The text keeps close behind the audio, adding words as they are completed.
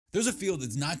There's a field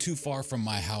that's not too far from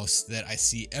my house that I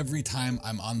see every time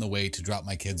I'm on the way to drop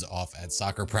my kids off at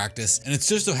soccer practice. And it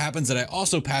just so happens that I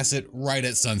also pass it right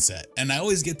at sunset. And I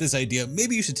always get this idea,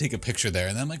 maybe you should take a picture there.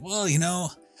 And I'm like, well, you know,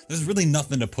 there's really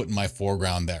nothing to put in my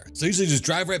foreground there. So I usually just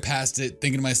drive right past it,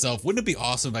 thinking to myself, wouldn't it be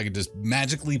awesome if I could just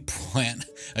magically plant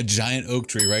a giant oak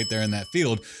tree right there in that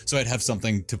field so I'd have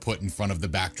something to put in front of the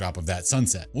backdrop of that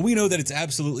sunset? Well, we know that it's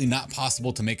absolutely not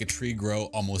possible to make a tree grow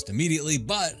almost immediately,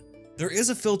 but there is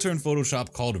a filter in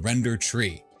Photoshop called Render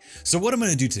Tree. So what I'm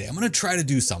gonna do today, I'm gonna try to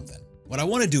do something. What I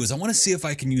wanna do is I wanna see if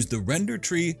I can use the Render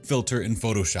Tree filter in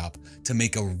Photoshop to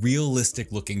make a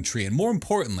realistic looking tree. And more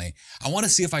importantly, I wanna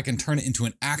see if I can turn it into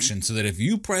an action so that if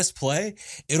you press play,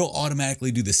 it'll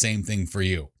automatically do the same thing for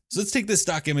you. So let's take this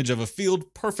stock image of a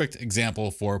field, perfect example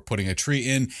for putting a tree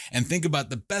in, and think about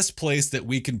the best place that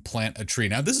we can plant a tree.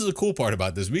 Now, this is a cool part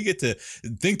about this. We get to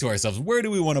think to ourselves, where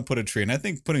do we want to put a tree? And I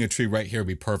think putting a tree right here would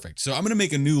be perfect. So I'm going to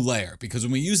make a new layer because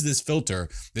when we use this filter,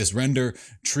 this render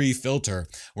tree filter,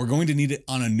 we're going to need it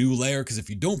on a new layer because if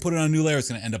you don't put it on a new layer, it's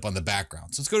going to end up on the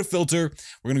background. So let's go to filter,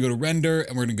 we're going to go to render,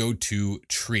 and we're going to go to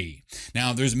tree.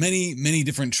 Now, there's many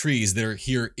different trees that are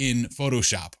here in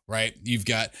Photoshop, right? You've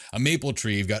got a maple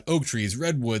tree, you've got oak trees,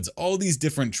 redwoods, all these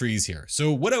different trees here.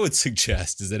 So what I would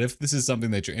suggest is that if this is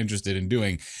something that you're interested in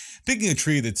doing, picking a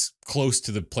tree that's close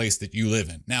to the place that you live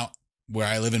in. Now, where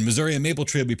I live in Missouri, a maple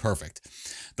tree would be perfect.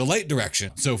 The light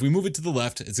direction. So if we move it to the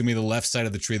left, it's gonna be the left side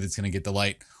of the tree that's gonna get the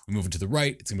light. We move it to the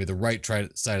right, it's gonna be the right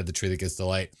side of the tree that gets the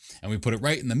light. And we put it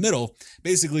right in the middle,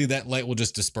 basically that light will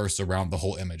just disperse around the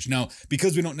whole image. Now,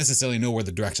 because we don't necessarily know where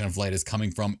the direction of light is coming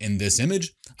from in this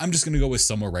image, I'm just gonna go with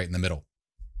somewhere right in the middle.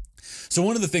 So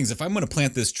one of the things, if I'm going to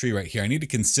plant this tree right here, I need to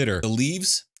consider the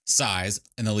leaves size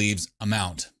and the leaves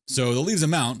amount. So the leaves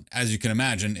amount, as you can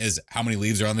imagine, is how many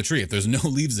leaves are on the tree. If there's no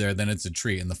leaves there, then it's a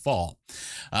tree in the fall.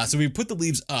 So we put the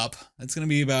leaves up. That's going to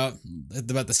be about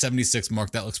the 76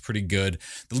 mark. That looks pretty good.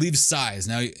 The leaves size.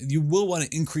 Now you will want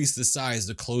to increase the size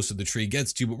the closer the tree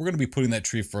gets to you, but we're going to be putting that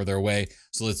tree further away.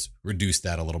 So let's reduce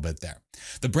that a little bit there.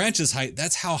 The branches height,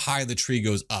 that's how high the tree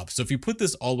goes up. So if you put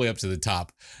this all the way up to the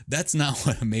top, that's not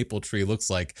what a maple tree looks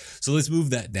like. So let's move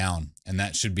that down and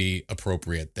that should be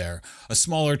appropriate there. A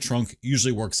smaller trunk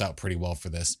usually works out pretty well for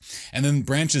this. And then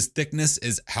branches thickness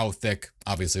is how thick,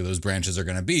 obviously, those branches are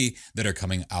going to be that are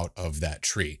coming out of that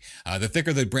tree. The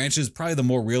thicker the branches, probably the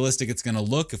more realistic it's going to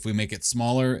look. If we make it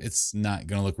smaller, it's not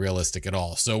going to look realistic at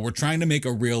all. So we're trying to make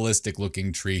a realistic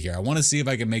looking tree here. I want to see if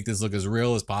I can make this look as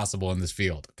real as possible in this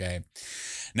field, okay?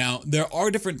 Now, there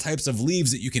are different types of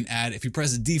leaves that you can add. If you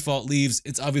press default leaves,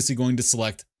 it's obviously going to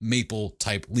select maple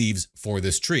type leaves for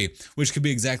this tree, which could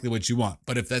be exactly what you want.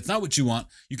 But if that's not what you want,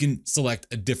 you can select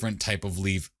a different type of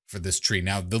leaf for this tree.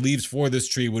 Now, the leaves for this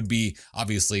tree would be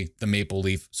obviously the maple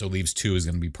leaf. So leaves 2 is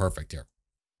going to be perfect here.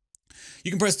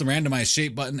 You can press the randomize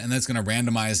shape button and that's going to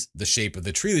randomize the shape of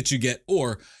the tree that you get,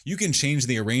 or you can change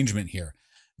the arrangement here.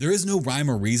 There is no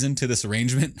rhyme or reason to this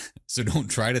arrangement, so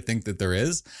don't try to think that there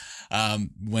is.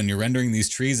 When you're rendering these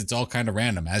trees, it's all kind of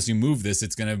random. As you move this,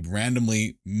 it's going to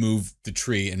randomly move the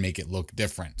tree and make it look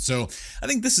different. So I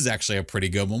think this is actually a pretty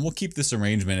good one. We'll keep this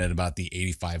arrangement at about the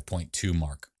 85.2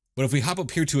 mark. But if we hop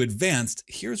up here to advanced,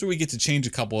 here's where we get to change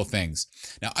a couple of things.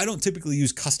 Now, I don't typically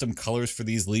use custom colors for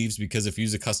these leaves because if you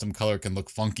use a custom color, it can look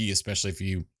funky, especially if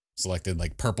you selected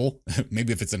like purple,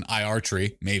 maybe if it's an IR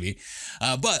tree, maybe.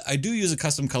 But I do use a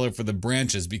custom color for the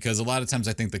branches because a lot of times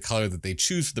I think the color that they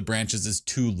choose for the branches is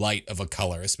too light of a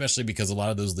color, especially because a lot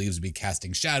of those leaves would be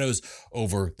casting shadows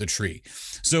over the tree.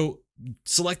 So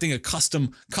selecting a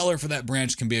custom color for that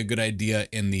branch can be a good idea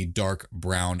in the dark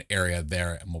brown area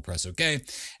there, and we'll press OK.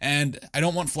 And I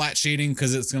don't want flat shading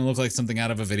because it's going to look like something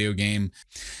out of a video game.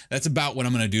 That's about what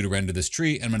I'm going to do to render this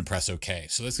tree, and I'm going to press OK.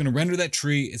 So that's going to render that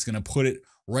tree. It's going to put it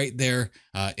right there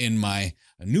in my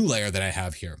new layer that I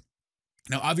have here.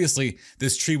 Now, obviously,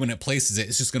 this tree, when it places it,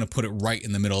 it's just going to put it right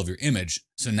in the middle of your image.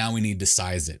 So now we need to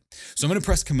size it. So I'm going to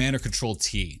press Command or Control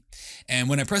T. And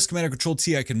when I press Command or Control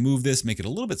T, I can move this, make it a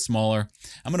little bit smaller.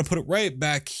 I'm going to put it right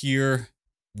back here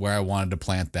where I wanted to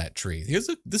plant that tree.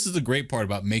 This is the great part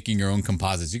about making your own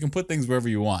composites. You can put things wherever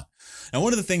you want. Now,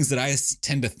 one of the things that I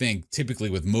tend to think typically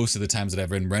with most of the times that I've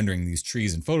been rendering these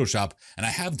trees in Photoshop, and I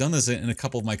have done this in a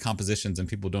couple of my compositions and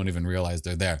people don't even realize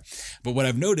they're there. But what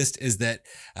I've noticed is that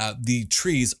the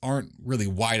trees aren't really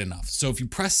wide enough. So if you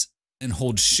press and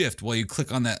hold shift while you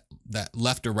click on that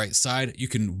left or right side, you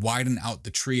can widen out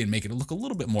the tree and make it look a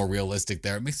little bit more realistic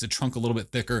there. It makes the trunk a little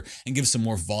bit thicker and gives some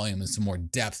more volume and some more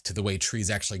depth to the way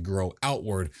trees actually grow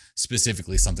outward,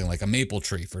 specifically something like a maple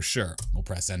tree for sure. We'll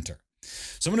press enter.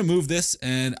 So I'm going to move this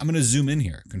and I'm going to zoom in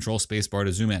here. Control space bar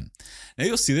to zoom in. Now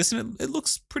you'll see this and it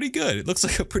looks pretty good. It looks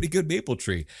like a pretty good maple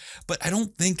tree, but I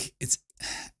don't think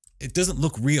it doesn't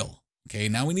look real. Okay,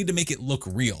 now we need to make it look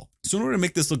real. So in order to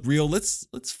make this look real, let's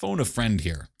phone a friend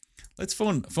here. Let's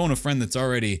phone a friend that's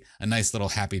already a nice little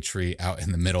happy tree out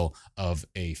in the middle of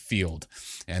a field.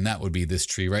 And that would be this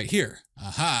tree right here.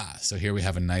 Aha, so here we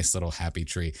have a nice little happy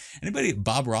tree. Anybody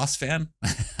Bob Ross fan?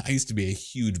 I used to be a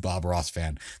huge Bob Ross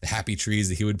fan. The happy trees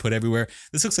that he would put everywhere.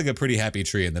 This looks like a pretty happy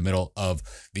tree in the middle of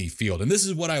the field. And this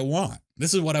is what I want.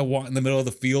 This is what I want in the middle of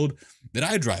the field that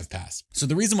I drive past. So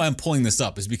the reason why I'm pulling this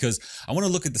up is because I want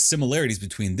to look at the similarities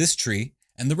between this tree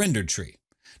and the rendered tree.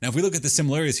 Now, if we look at the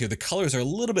similarities here, the colors are a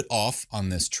little bit off on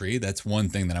this tree. That's one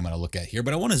thing that I'm going to look at here,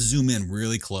 but I want to zoom in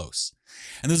really close.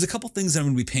 And there's a couple things that I'm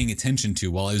going to be paying attention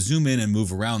to while I zoom in and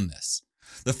move around this.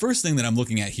 The first thing that I'm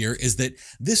looking at here is that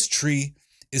this tree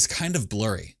is kind of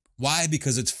blurry. Why?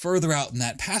 Because it's further out in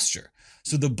that pasture.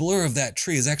 So the blur of that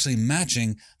tree is actually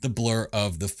matching the blur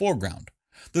of the foreground.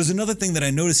 There's another thing that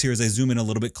I notice here as I zoom in a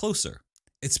little bit closer.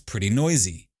 It's pretty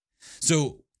noisy.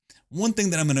 So one thing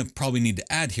that I'm going to probably need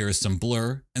to add here is some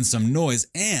blur and some noise.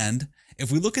 And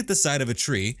if we look at the side of a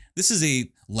tree, this is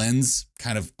a lens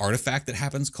kind of artifact that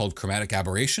happens called chromatic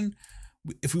aberration.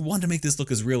 If we want to make this look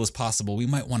as real as possible, we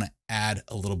might want to add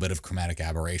a little bit of chromatic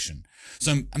aberration.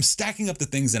 So I'm stacking up the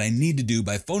things that I need to do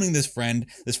by phoning this friend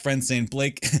saying,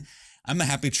 Blake, I'm a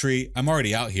happy tree. I'm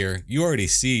already out here. You already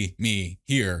see me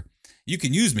here. You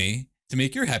can use me to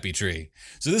make your happy tree.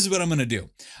 So this is what I'm going to do.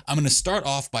 I'm going to start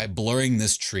off by blurring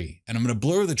this tree, and I'm going to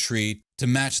blur the tree to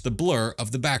match the blur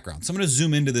of the background. So I'm going to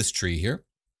zoom into this tree here,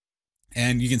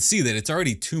 and you can see that it's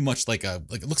already too much like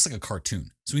it looks like a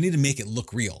cartoon. So we need to make it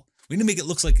look real. We need to make it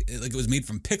look like it was made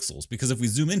from pixels, because if we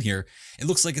zoom in here, it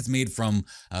looks like it's made from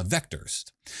vectors.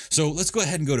 So let's go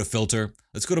ahead and go to filter.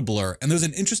 Let's go to blur. And there's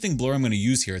an interesting blur I'm going to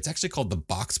use here. It's actually called the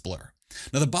box blur.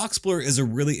 Now the box blur is a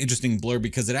really interesting blur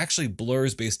because it actually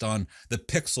blurs based on the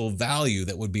pixel value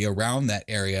that would be around that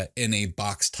area in a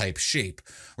box type shape,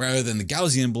 rather than the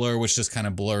Gaussian blur, which just kind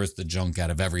of blurs the junk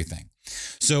out of everything.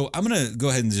 So I'm going to go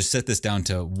ahead and just set this down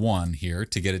to 1 here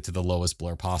to get it to the lowest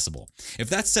blur possible. If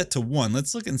that's set to 1,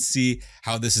 let's look and see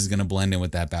how this is going to blend in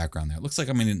with that background there. It looks like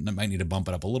I might need to bump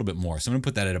it up a little bit more. So I'm going to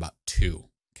put that at about 2.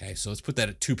 Okay, so let's put that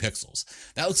at 2 pixels.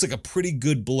 That looks like a pretty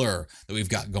good blur that we've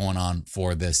got going on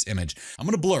for this image. I'm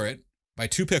going to blur it by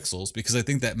 2 pixels because I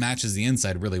think that matches the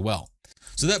inside really well.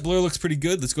 So that blur looks pretty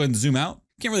good. Let's go ahead and zoom out.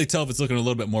 Can't really tell if it's looking a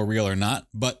little bit more real or not,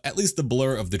 but at least the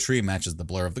blur of the tree matches the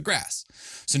blur of the grass.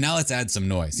 So now let's add some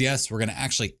noise. Yes, we're going to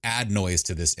actually add noise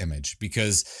to this image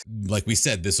because, like we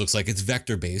said, this looks like it's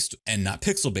vector based and not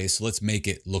pixel based. So let's make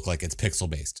it look like it's pixel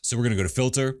based. So we're going to go to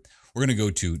filter, we're going to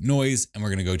go to noise, and we're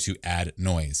going to go to add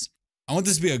noise. I want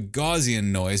this to be a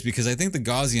Gaussian noise because I think the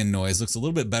Gaussian noise looks a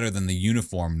little bit better than the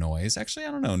uniform noise. Actually,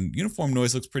 I don't know. Uniform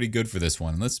noise looks pretty good for this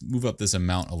one. Let's move up this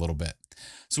amount a little bit.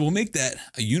 So we'll make that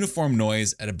a uniform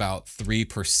noise at about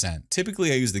 3%.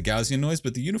 Typically, I use the Gaussian noise,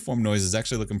 but the uniform noise is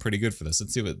actually looking pretty good for this.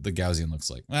 Let's see what the Gaussian looks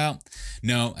like. Well,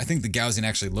 no, I think the Gaussian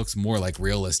actually looks more like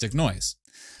realistic noise.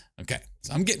 Okay,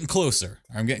 so I'm getting closer.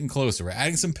 I'm getting closer. We're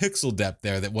adding some pixel depth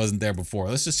there that wasn't there before.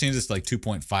 Let's just change this to like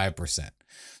 2.5%. So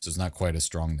it's not quite as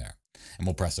strong there. And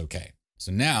we'll press OK.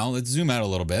 So now let's zoom out a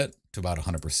little bit to about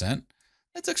 100%.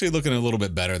 That's actually looking a little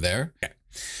bit better there. Okay.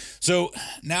 So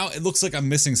now it looks like I'm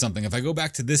missing something. If I go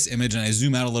back to this image and I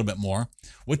zoom out a little bit more,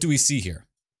 what do we see here?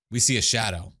 We see a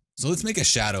shadow. So let's make a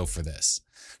shadow for this.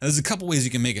 Now, there's a couple ways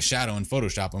you can make a shadow in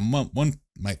Photoshop, and one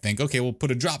might think, okay, we'll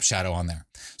put a drop shadow on there.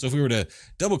 So if we were to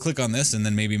double click on this and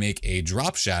then maybe make a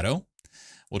drop shadow,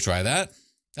 we'll try that.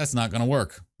 That's not going to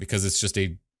work because it's just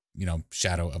a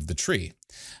shadow of the tree.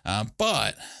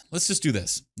 But let's just do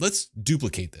this. Let's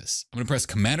duplicate this. I'm going to press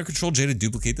Command or Control J to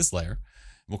duplicate this layer.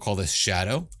 We'll call this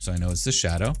shadow. So I know it's the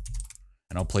shadow,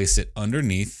 and I'll place it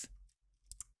underneath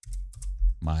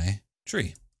my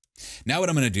tree. Now what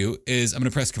I'm going to do is I'm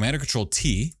going to press Command or Control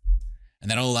T,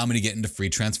 and that'll allow me to get into free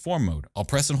transform mode. I'll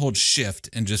press and hold Shift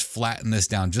and just flatten this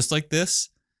down just like this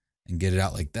and get it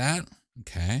out like that.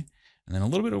 Okay. And then a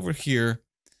little bit over here,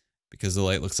 because the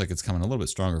light looks like it's coming a little bit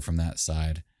stronger from that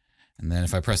side. And then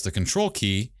if I press the Control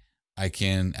key, I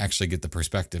can actually get the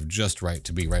perspective just right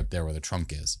to be right there where the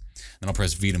trunk is. Then I'll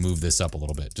press V to move this up a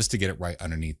little bit just to get it right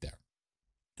underneath there.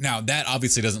 Now that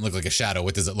obviously doesn't look like a shadow.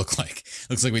 What does it look like? It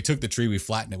looks like we took the tree, we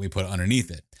flattened it, we put it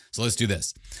underneath it. So let's do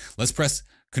this. Let's press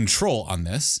Control on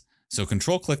this. So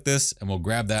Control click this and we'll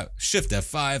grab that, Shift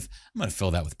F5. I'm going to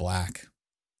fill that with black.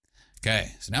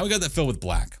 Okay, so now we got that filled with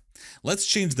black. Let's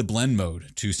change the blend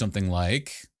mode to something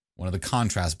like one of the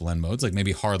contrast blend modes, like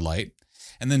maybe hard light,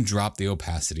 and then drop the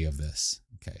opacity of this.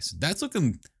 Okay, so that's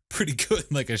looking pretty good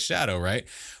like a shadow, right?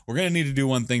 We're gonna need to do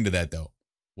one thing to that though.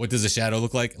 What does a shadow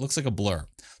look like? It looks like a blur.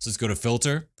 So let's go to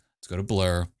filter, let's go to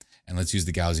blur, and let's use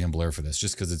the Gaussian blur for this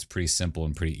just because it's pretty simple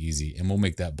and pretty easy. And we'll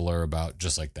make that blur about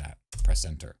just like that. Press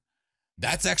enter.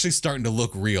 That's actually starting to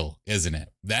look real, isn't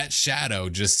it? That shadow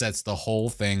just sets the whole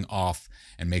thing off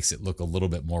and makes it look a little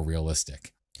bit more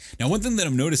realistic. Now, one thing that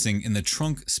I'm noticing in the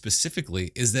trunk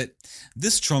specifically is that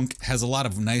this trunk has a lot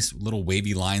of nice little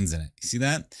wavy lines in it. You see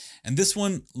that? And this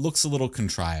one looks a little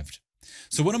contrived.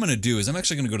 So what I'm gonna do is I'm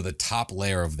actually gonna go to the top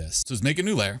layer of this. So let's make a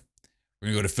new layer. We're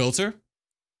gonna go to filter,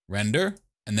 render,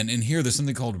 and then in here, there's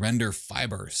something called render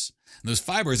fibers. And those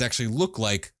fibers actually look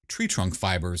like tree trunk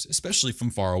fibers, especially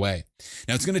from far away.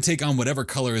 Now it's gonna take on whatever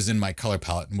color is in my color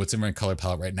palette, and what's in my color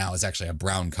palette right now is actually a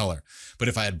brown color. But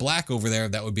if I had black over there,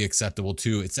 that would be acceptable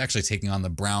too. It's actually taking on the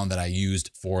brown that I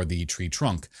used for the tree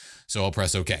trunk. So I'll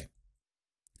press OK.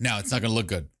 Now it's not gonna look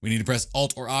good. We need to press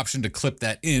Alt or Option to clip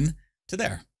that in to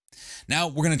there. Now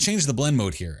we're gonna change the blend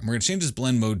mode here, and we're gonna change this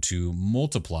blend mode to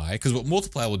multiply, because what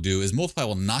multiply will do is multiply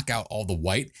will knock out all the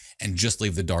white and just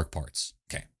leave the dark parts.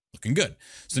 Okay, looking good.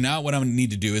 So now what I'm gonna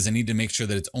need to do is I need to make sure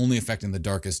that it's only affecting the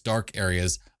darkest dark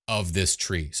areas of this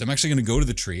tree. So I'm actually gonna go to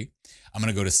the tree. I'm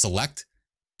gonna go to select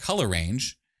color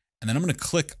range, and then I'm gonna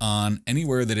click on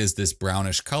anywhere that is this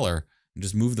brownish color and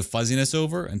just move the fuzziness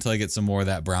over until I get some more of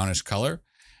that brownish color.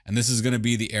 And this is gonna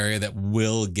be the area that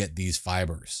will get these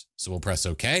fibers. So we'll press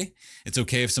OK. It's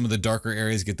okay if some of the darker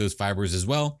areas get those fibers as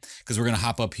well, because we're gonna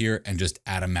hop up here and just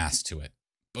add a mask to it.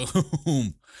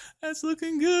 Boom, that's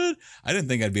looking good. I didn't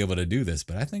think I'd be able to do this,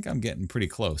 but I think I'm getting pretty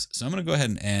close. So I'm gonna go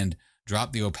ahead and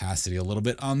drop the opacity a little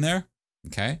bit on there,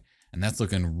 okay? And that's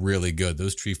looking really good.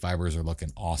 Those tree fibers are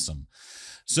looking awesome.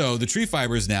 So the tree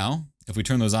fibers now, if we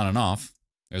turn those on and off,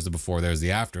 there's the before, there's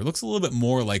the after. It looks a little bit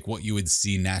more like what you would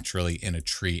see naturally in a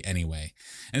tree anyway.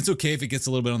 And it's okay if it gets a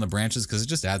little bit on the branches because it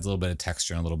just adds a little bit of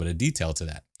texture and a little bit of detail to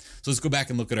that. So let's go back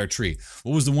and look at our tree.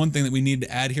 What was the one thing that we needed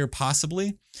to add here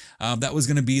possibly? That was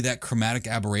gonna be that chromatic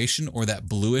aberration, or that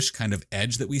bluish kind of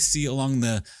edge that we see along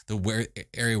the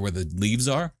area where the leaves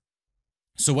are.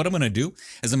 So what I'm gonna do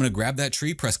is I'm gonna grab that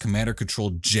tree, press Command or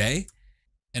Control J,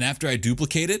 and after I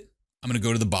duplicate it, I'm gonna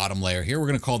go to the bottom layer here. We're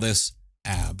gonna call this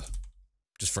Ab,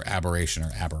 just for aberration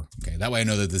or aber. Okay, that way I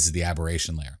know that this is the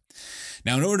aberration layer.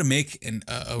 Now, in order to make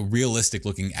a realistic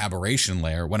looking aberration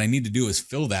layer, what I need to do is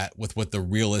fill that with what the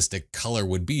realistic color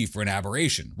would be for an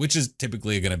aberration, which is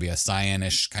typically gonna be a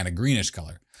cyanish kind of greenish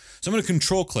color. So I'm gonna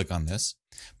control click on this,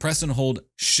 press and hold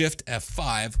Shift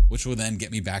F5, which will then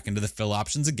get me back into the fill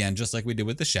options again, just like we did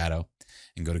with the shadow,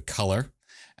 and go to color.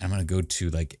 And I'm gonna go to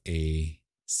like a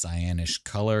cyanish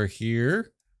color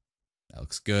here. That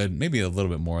looks good. Maybe a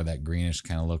little bit more of that greenish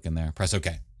kind of look in there. Press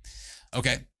OK.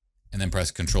 OK. And then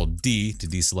press Control D to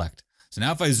deselect. So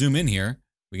now if I zoom in here,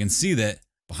 we can see that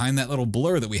behind that little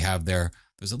blur that we have there,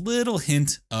 there's a little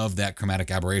hint of that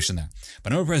chromatic aberration there.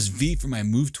 But I'm gonna press V for my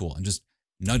move tool and just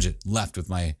nudge it left with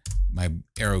my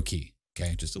arrow key.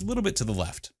 Okay, just a little bit to the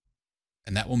left.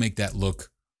 And that will make that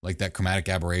look like that chromatic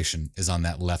aberration is on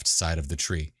that left side of the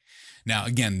tree. Now,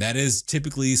 again, that is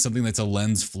typically something that's a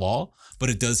lens flaw, but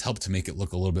it does help to make it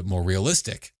look a little bit more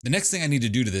realistic. The next thing I need to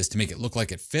do to this to make it look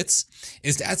like it fits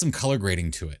is to add some color grading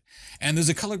to it. And there's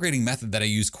a color grading method that I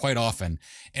use quite often,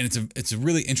 and it's a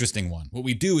really interesting one. What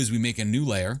we do is we make a new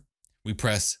layer, we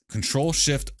press Control,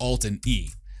 Shift, Alt, and E.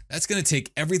 That's gonna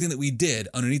take everything that we did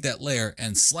underneath that layer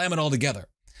and slam it all together.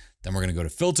 Then we're gonna go to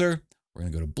Filter, we're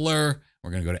gonna go to Blur,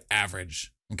 we're gonna go to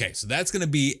Average. Okay, so that's gonna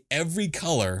be every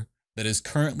color that is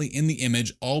currently in the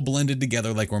image all blended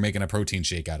together like we're making a protein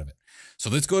shake out of it. So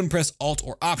let's go ahead and press Alt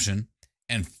or Option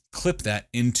and clip that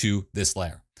into this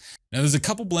layer. Now there's a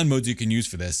couple blend modes you can use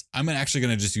for this. I'm actually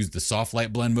gonna just use the soft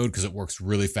light blend mode because it works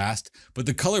really fast, but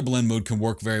the color blend mode can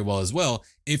work very well as well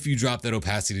if you drop that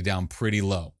opacity down pretty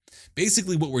low.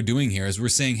 Basically what we're doing here is we're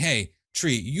saying, hey,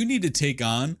 tree, you need to take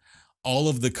on all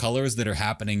of the colors that are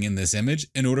happening in this image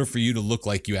in order for you to look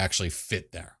like you actually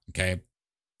fit there, okay?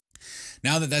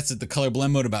 Now that that's at the color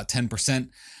blend mode about 10%,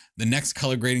 the next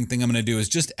color grading thing I'm gonna do is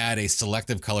just add a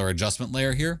selective color adjustment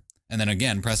layer here. And then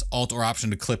again, press Alt or Option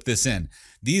to clip this in.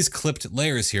 These clipped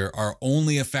layers here are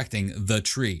only affecting the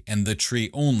tree and the tree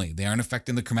only. They aren't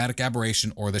affecting the chromatic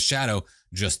aberration or the shadow,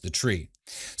 just the tree.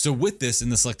 So with this in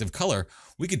the selective color,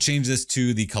 we could change this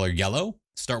to the color yellow,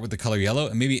 start with the color yellow,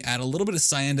 and maybe add a little bit of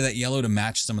cyan to that yellow to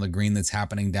match some of the green that's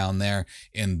happening down there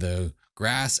in the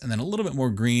grass, and then a little bit more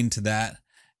green to that,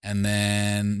 and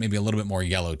then maybe a little bit more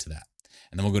yellow to that.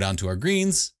 And then we'll go down to our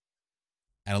greens,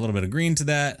 add a little bit of green to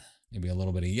that, maybe a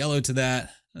little bit of yellow to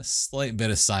that, a slight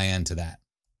bit of cyan to that.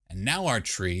 And now our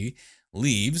tree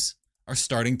leaves are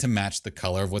starting to match the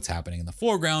color of what's happening in the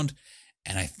foreground.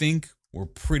 And I think we're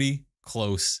pretty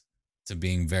close to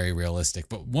being very realistic.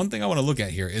 But one thing I want to look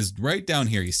at here is right down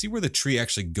here. You see where the tree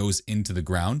actually goes into the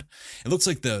ground? It looks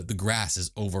like the grass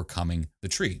is overcoming the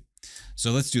tree.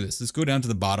 So let's do this. Let's go down to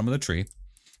the bottom of the tree.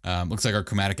 Looks like our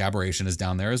chromatic aberration is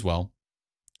down there as well,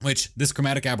 which this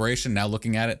chromatic aberration, now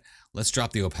looking at it, let's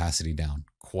drop the opacity down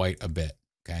quite a bit,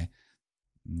 okay?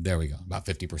 There we go, about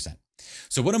 50%.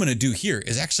 So what I'm gonna do here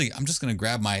is actually, I'm just gonna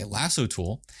grab my lasso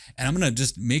tool and I'm gonna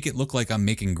just make it look like I'm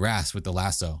making grass with the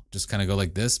lasso. Just kind of go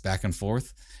like this, back and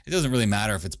forth. It doesn't really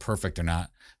matter if it's perfect or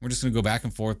not. We're just gonna go back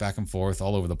and forth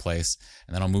all over the place.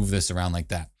 And then I'll move this around like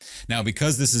that. Now,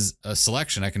 because this is a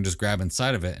selection, I can just grab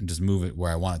inside of it and just move it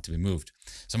where I want it to be moved.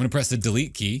 So I'm gonna press the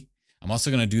delete key. I'm also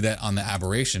gonna do that on the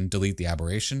aberration, delete the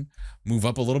aberration, move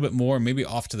up a little bit more, maybe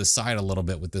off to the side a little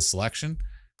bit with this selection.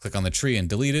 Click on the tree and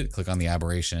delete it, click on the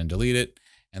aberration and delete it,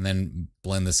 and then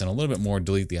blend this in a little bit more,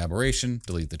 delete the aberration,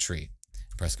 delete the tree.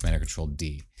 Press Command or Control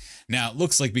D. Now it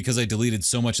looks like because I deleted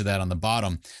so much of that on the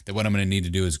bottom that what I'm gonna need to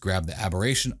do is grab the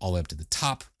aberration all the way up to the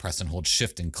top, press and hold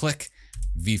Shift and click,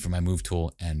 V for my move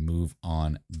tool, and move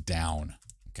on down.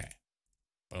 Okay,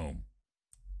 boom.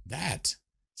 That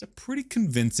is a pretty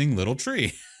convincing little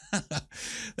tree.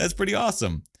 That's pretty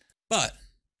awesome. But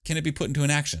can it be put into an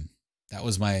action? That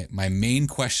was my main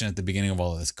question at the beginning of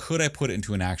all of this. Could I put it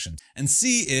into an action and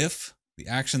see if the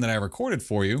action that I recorded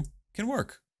for you can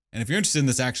work? And if you're interested in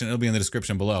this action, it'll be in the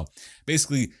description below.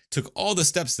 Basically took all the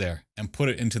steps there and put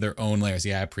it into their own layers.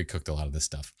 Yeah, I pre-cooked a lot of this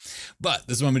stuff, but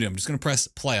this is what I'm gonna do. I'm just gonna press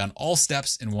play on all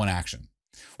steps in one action.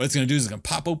 What it's gonna do is it's gonna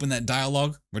pop open that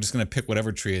dialog. We're just gonna pick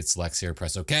whatever tree it selects here,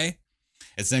 press OK.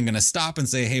 It's then gonna stop and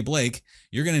say, hey, Blake,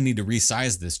 you're gonna need to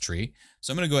resize this tree.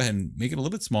 So I'm gonna go ahead and make it a little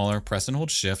bit smaller, press and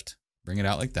hold Shift, bring it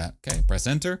out like that. Okay, press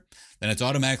enter. Then it's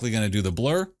automatically gonna do the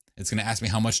blur. It's gonna ask me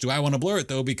how much do I wanna blur it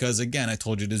though, because again, I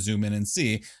told you to zoom in and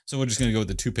see. So we're just gonna go with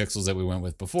the 2 pixels that we went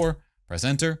with before. Press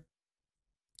enter.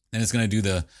 Then it's gonna do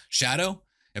the shadow.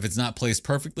 If it's not placed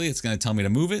perfectly, it's gonna tell me to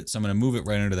move it. So I'm gonna move it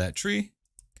right under that tree.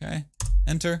 Okay,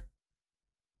 enter.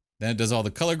 Then it does all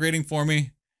the color grading for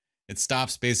me. It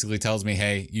stops, basically tells me,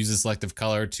 hey, use a selective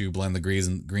color to blend the greens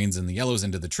and the yellows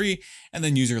into the tree, and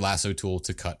then use your lasso tool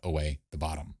to cut away the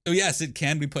bottom. So yes, it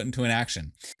can be put into an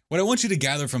action. What I want you to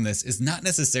gather from this is not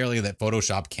necessarily that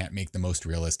Photoshop can't make the most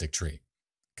realistic tree.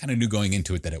 Kind of knew going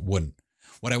into it that it wouldn't.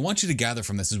 What I want you to gather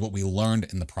from this is what we learned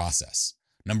in the process.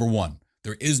 Number 1,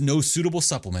 there is no suitable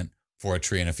supplement for a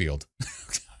tree in a field.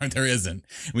 There isn't.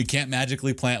 We can't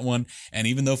magically plant one. And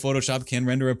even though Photoshop can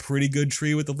render a pretty good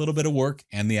tree with a little bit of work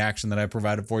and the action that I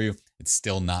provided for you, it's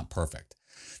still not perfect.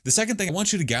 The second thing I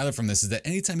want you to gather from this is that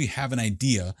anytime you have an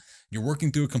idea, you're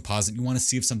working through a composite, you want to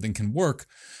see if something can work,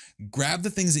 grab the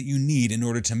things that you need in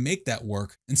order to make that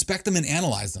work, inspect them and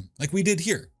analyze them. Like we did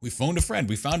here. We phoned a friend.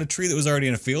 We found a tree that was already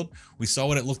in a field. We saw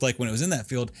what it looked like when it was in that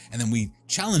field. And then we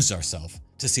challenged ourselves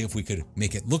to see if we could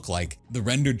make it look like the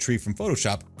rendered tree from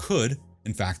Photoshop could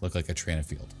in fact look like a tree in a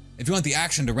field. If you want the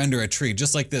action to render a tree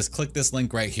just like this, click this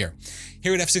link right here.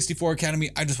 Here at F64 Academy,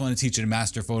 I just want to teach you to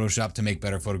master Photoshop to make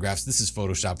better photographs. This is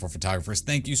Photoshop for photographers.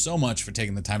 Thank you so much for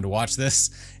taking the time to watch this.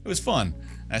 It was fun.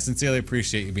 I sincerely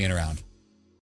appreciate you being around.